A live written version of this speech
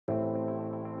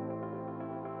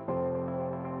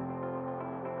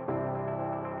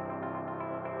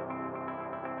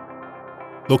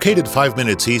Located 5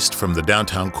 minutes east from the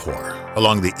downtown core,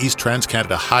 along the East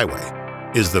Trans-Canada Highway,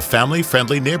 is the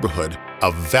family-friendly neighborhood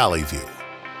of Valleyview.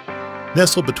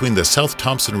 Nestled between the South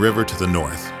Thompson River to the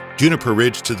north, Juniper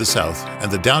Ridge to the south,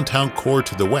 and the downtown core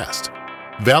to the west,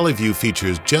 Valleyview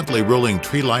features gently rolling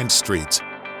tree-lined streets,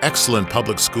 excellent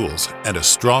public schools, and a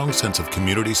strong sense of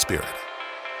community spirit.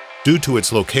 Due to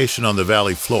its location on the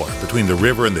valley floor between the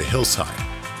river and the hillside,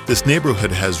 this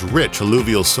neighborhood has rich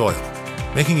alluvial soil,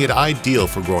 making it ideal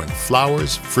for growing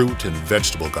flowers, fruit, and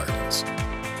vegetable gardens.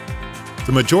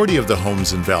 The majority of the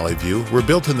homes in Valleyview were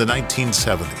built in the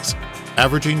 1970s,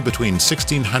 averaging between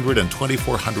 1,600 and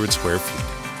 2,400 square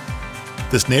feet.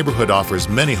 This neighborhood offers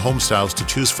many home styles to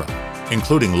choose from,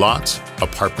 including lots,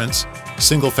 apartments,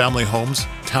 single-family homes,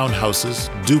 townhouses,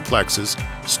 duplexes,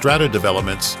 strata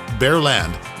developments, bare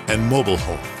land, and mobile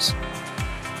homes.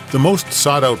 The most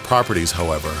sought-out properties,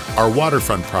 however, are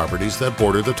waterfront properties that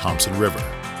border the Thompson River.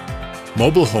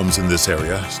 Mobile homes in this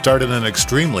area start at an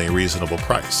extremely reasonable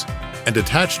price, and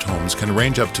detached homes can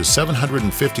range up to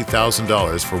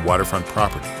 $750,000 for waterfront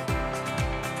property.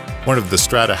 One of the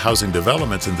strata housing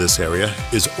developments in this area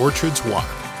is Orchards Walk,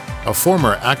 a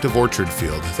former active orchard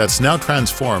field that's now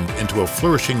transformed into a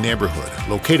flourishing neighborhood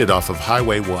located off of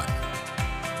Highway 1.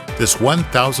 This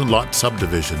 1,000-lot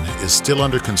subdivision is still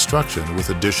under construction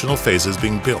with additional phases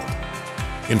being built.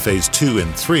 In Phase 2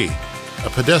 and 3, a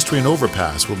pedestrian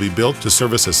overpass will be built to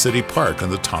service a city park on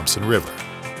the Thompson River.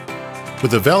 With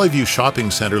the Valleyview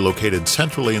Shopping Center located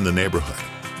centrally in the neighborhood,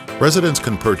 residents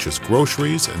can purchase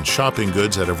groceries and shopping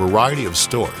goods at a variety of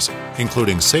stores,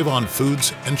 including Save-On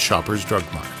Foods and Shoppers Drug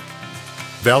Mart.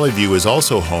 Valleyview is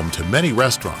also home to many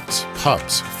restaurants,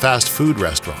 pubs, fast food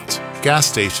restaurants, gas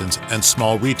stations, and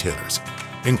small retailers,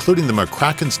 including the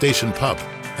McCracken Station Pub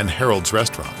and Harold's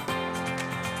Restaurant.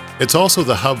 It's also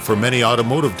the hub for many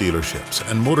automotive dealerships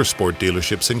and motorsport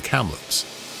dealerships in Kamloops.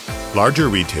 Larger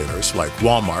retailers like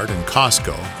Walmart and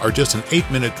Costco are just an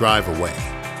 8-minute drive away.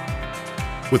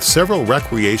 With several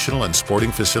recreational and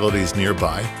sporting facilities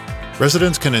nearby,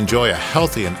 residents can enjoy a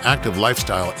healthy and active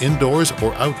lifestyle indoors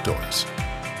or outdoors.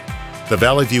 The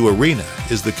Valleyview Arena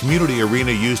is the community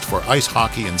arena used for ice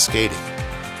hockey and skating,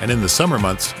 and in the summer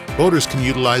months, boaters can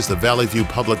utilize the Valleyview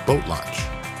Public Boat Launch.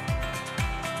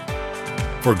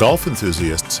 For golf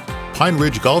enthusiasts, Pine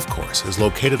Ridge Golf Course is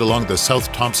located along the South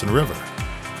Thompson River.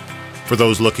 For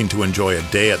those looking to enjoy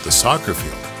a day at the soccer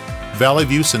field,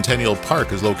 Valleyview Centennial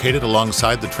Park is located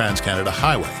alongside the Trans-Canada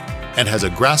Highway and has a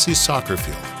grassy soccer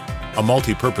field, a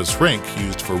multi-purpose rink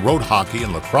used for road hockey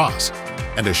and lacrosse,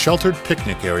 and a sheltered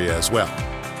picnic area as well.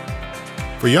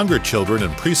 For younger children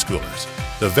and preschoolers,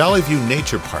 the Valleyview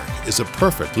Nature Park is a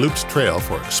perfect looped trail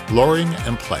for exploring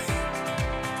and play.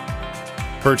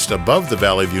 Perched above the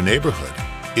Valleyview neighborhood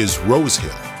is Rose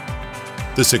Hill.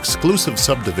 This exclusive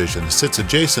subdivision sits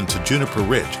adjacent to Juniper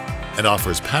Ridge and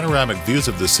offers panoramic views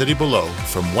of the city below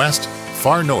from west,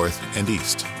 far north, and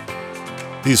east.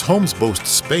 These homes boast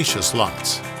spacious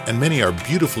lots, and many are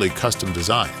beautifully custom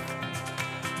designed.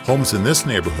 Homes in this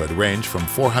neighborhood range from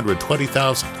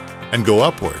 $420,000 and go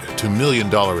upward to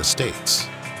million-dollar estates.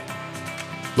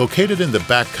 Located in the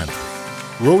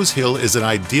backcountry, Rose Hill is an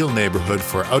ideal neighborhood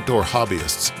for outdoor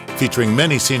hobbyists, featuring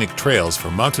many scenic trails for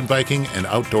mountain biking and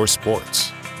outdoor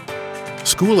sports.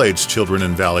 School-aged children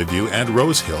in Valleyview and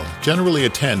Rose Hill generally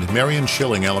attend Marion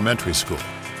Schilling Elementary School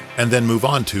and then move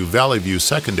on to Valleyview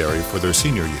Secondary for their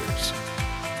senior years.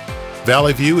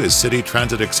 Valleyview is city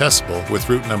transit accessible with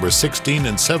route number 16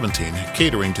 and 17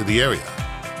 catering to the area.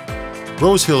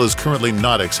 Rose Hill is currently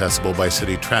not accessible by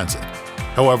city transit.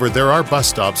 However, there are bus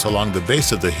stops along the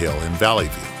base of the hill in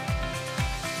Valleyview.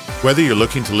 Whether you're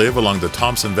looking to live along the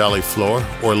Thompson Valley floor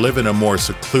or live in a more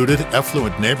secluded,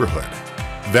 affluent neighborhood,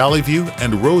 Valleyview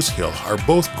and Rose Hill are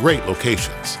both great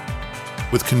locations.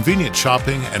 With convenient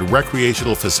shopping and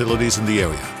recreational facilities in the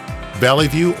area,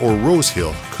 Valleyview or Rose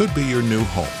Hill could be your new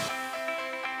home.